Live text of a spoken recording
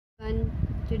And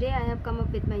today I have come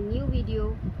up with my new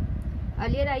video.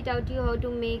 Earlier I taught you how to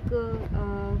make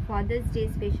Father's Day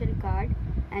special card,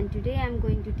 and today I am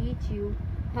going to teach you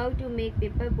how to make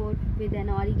paper boat with an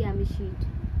origami sheet.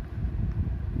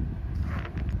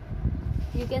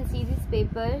 You can see this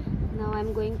paper. Now I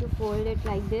am going to fold it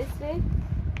like this way.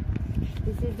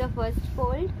 This is the first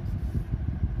fold.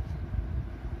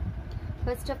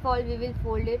 First of all, we will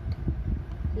fold it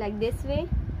like this way.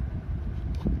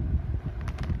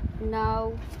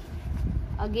 Now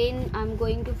again I'm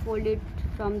going to fold it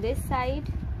from this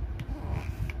side.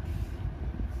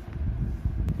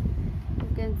 You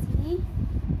can see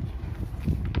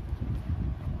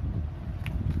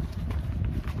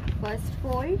first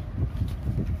fold,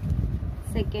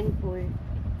 second fold.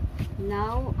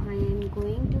 Now I am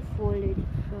going to fold it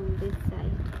from this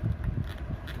side.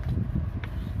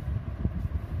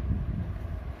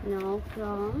 Now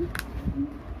from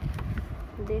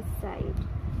this side.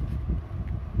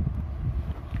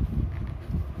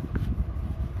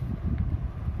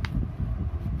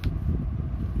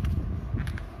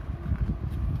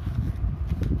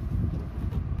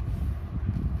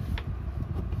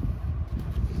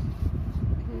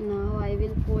 Now I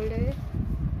will fold it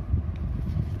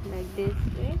like this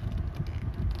way,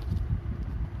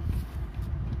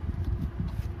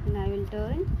 and I will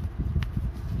turn.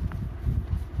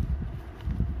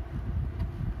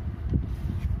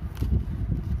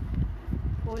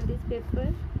 Fold this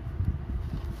paper.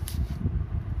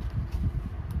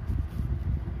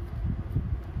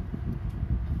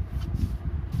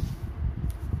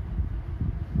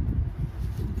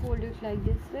 Fold it like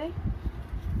this way.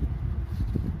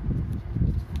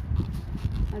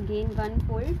 Again one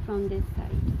fold from this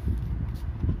side.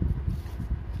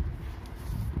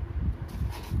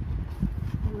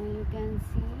 Now you can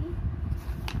see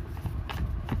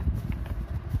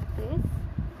this.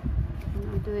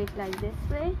 Now do it like this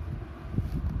way.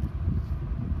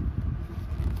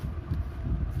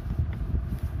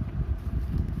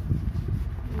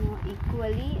 Now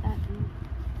equally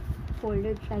fold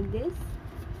it like this.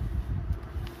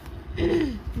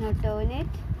 Now turn it.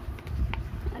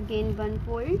 Again one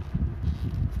fold.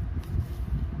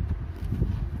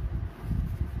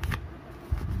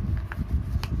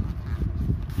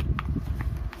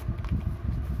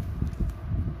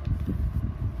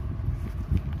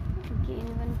 Again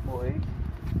one fold.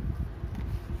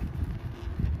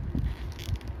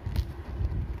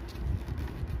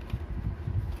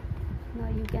 Now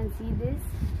you can see this.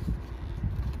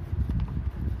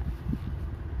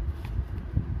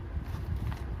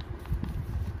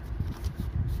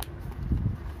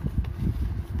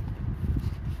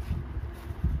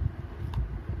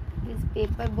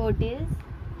 Paper boat is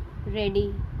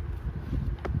ready.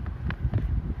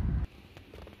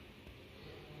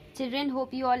 Children,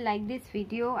 hope you all like this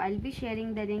video. I'll be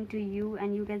sharing the link to you,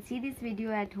 and you can see this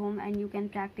video at home and you can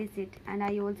practice it. And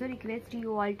I also request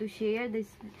you all to share this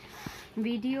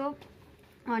video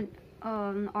on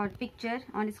or picture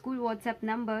on school WhatsApp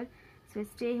number. So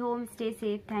stay home, stay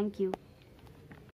safe. Thank you.